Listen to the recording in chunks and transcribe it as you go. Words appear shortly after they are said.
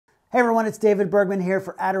Hey everyone, it's David Bergman here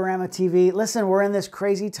for AdoramaTV. Listen, we're in this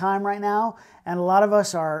crazy time right now, and a lot of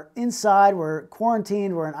us are inside, we're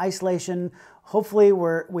quarantined, we're in isolation. Hopefully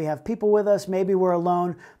we have people with us, maybe we're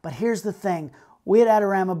alone, but here's the thing. We at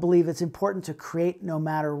Adorama believe it's important to create no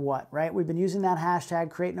matter what, right? We've been using that hashtag,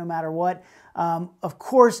 create no matter what. Of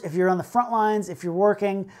course, if you're on the front lines, if you're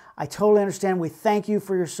working, I totally understand. We thank you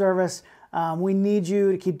for your service. We need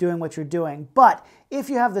you to keep doing what you're doing. But if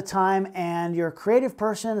you have the time and you're a creative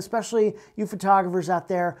person, especially you photographers out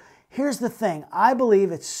there, here's the thing. I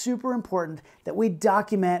believe it's super important that we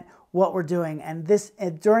document what we're doing and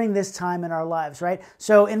during this time in our lives, right?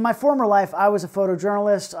 So in my former life, I was a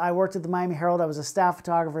photojournalist. I worked at the Miami Herald. I was a staff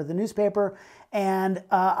photographer at the newspaper, and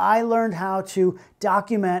I learned how to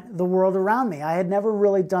document the world around me. I had never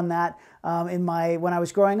really done that when I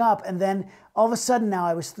was growing up, and then all of a sudden now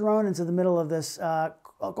I was thrown into the middle of this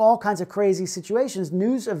all kinds of crazy situations,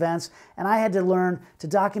 news events, and I had to learn to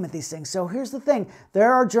document these things. So here's the thing.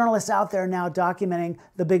 There are journalists out there now documenting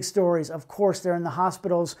the big stories. Of course, they're in the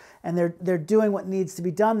hospitals and they're doing what needs to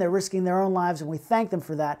be done. They're risking their own lives, and we thank them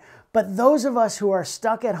for that. But those of us who are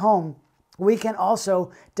stuck at home, we can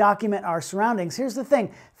also document our surroundings. Here's the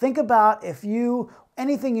thing. Think about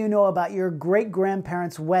anything you know about your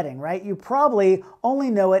great-grandparents' wedding, right? You probably only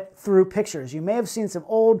know it through pictures. You may have seen some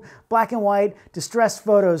old black and white distressed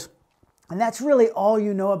photos, and that's really all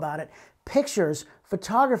you know about it. Pictures,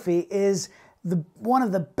 photography is one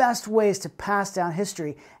of the best ways to pass down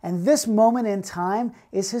history. And this moment in time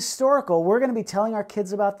is historical. We're going to be telling our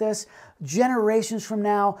kids about this generations from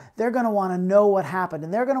now. They're going to want to know what happened,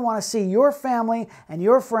 and they're going to want to see your family, and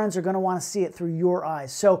your friends are going to want to see it through your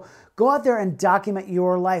eyes. So go out there and document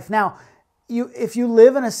your life. Now, if you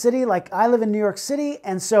live in a city, like I live in New York City,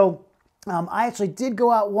 and so I actually did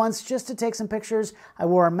go out once just to take some pictures. I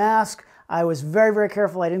wore a mask. I was very, very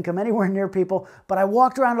careful. I didn't come anywhere near people, but I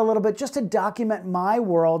walked around a little bit just to document my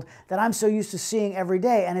world that I'm so used to seeing every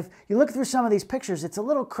day. And if you look through some of these pictures, it's a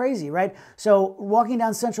little crazy, right? So walking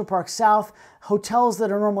down Central Park South, hotels that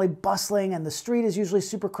are normally bustling and the street is usually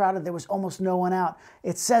super crowded, there was almost no one out.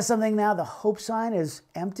 It says something now, the hope sign is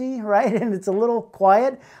empty, right? And it's a little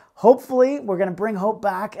quiet. Hopefully, we're going to bring hope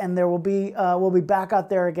back, and we'll be back out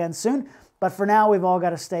there again soon. But for now, we've all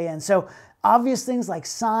got to stay in. So obvious things like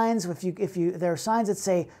signs, there are signs that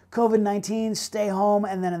say COVID-19, stay home,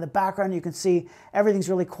 and then in the background you can see everything's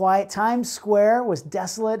really quiet. Times Square was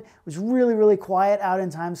desolate. It was really, really quiet out in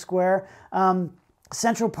Times Square.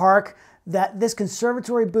 Central Park, this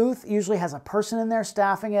conservatory booth usually has a person in there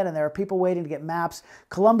staffing it, and there are people waiting to get maps.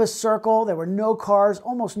 Columbus Circle, there were no cars,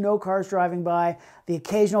 almost no cars driving by. The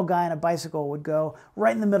occasional guy on a bicycle would go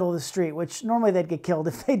right in the middle of the street, which normally they'd get killed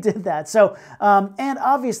if they did that. So, and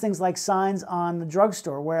obvious things like signs on the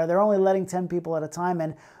drugstore where they're only letting 10 people at a time,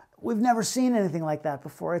 and we've never seen anything like that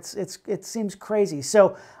before. It seems crazy.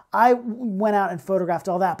 So I went out and photographed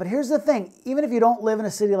all that. But here's the thing. Even if you don't live in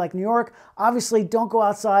a city like New York, obviously don't go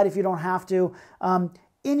outside if you don't have to.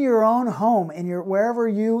 In your own home, wherever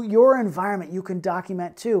your environment, you can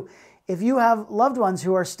document too. If you have loved ones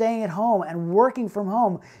who are staying at home and working from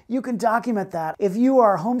home, you can document that. If you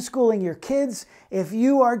are homeschooling your kids, if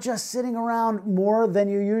you are just sitting around more than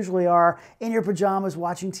you usually are in your pajamas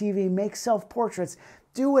watching TV, make self-portraits.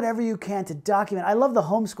 Do whatever you can to document. I love the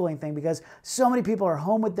homeschooling thing because so many people are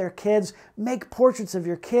home with their kids. Make portraits of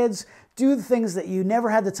your kids. Do the things that you never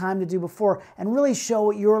had the time to do before and really show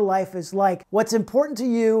what your life is like. What's important to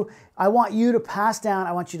you, I want you to pass down.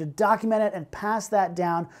 I want you to document it and pass that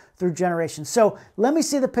down through generations. So let me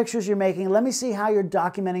see the pictures you're making. Let me see how you're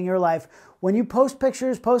documenting your life. When you post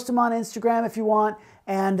pictures, post them on Instagram if you want,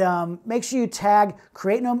 and make sure you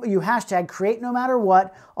hashtag create no matter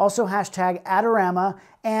what, also hashtag Adorama,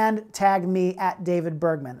 and tag me at David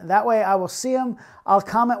Bergman. That way I will see them, I'll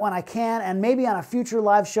comment when I can, and maybe on a future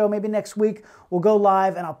live show, maybe next week, we'll go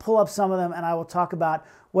live and I'll pull up some of them and I will talk about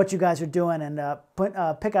what you guys are doing and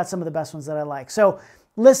pick out some of the best ones that I like. So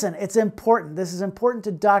listen, it's important. This is important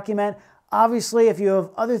to document. Obviously, if you have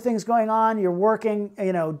other things going on, you're working,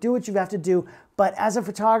 do what you have to do. But as a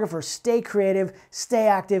photographer, stay creative, stay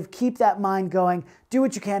active, keep that mind going, do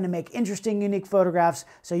what you can to make interesting, unique photographs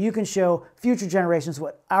so you can show future generations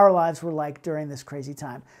what our lives were like during this crazy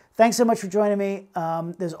time. Thanks so much for joining me.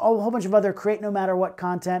 There's a whole bunch of other create no matter what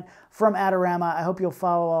content from Adorama. I hope you'll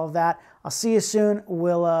follow all of that. I'll see you soon.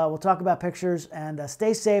 We'll talk about pictures, and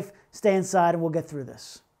stay safe, stay inside, and we'll get through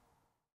this.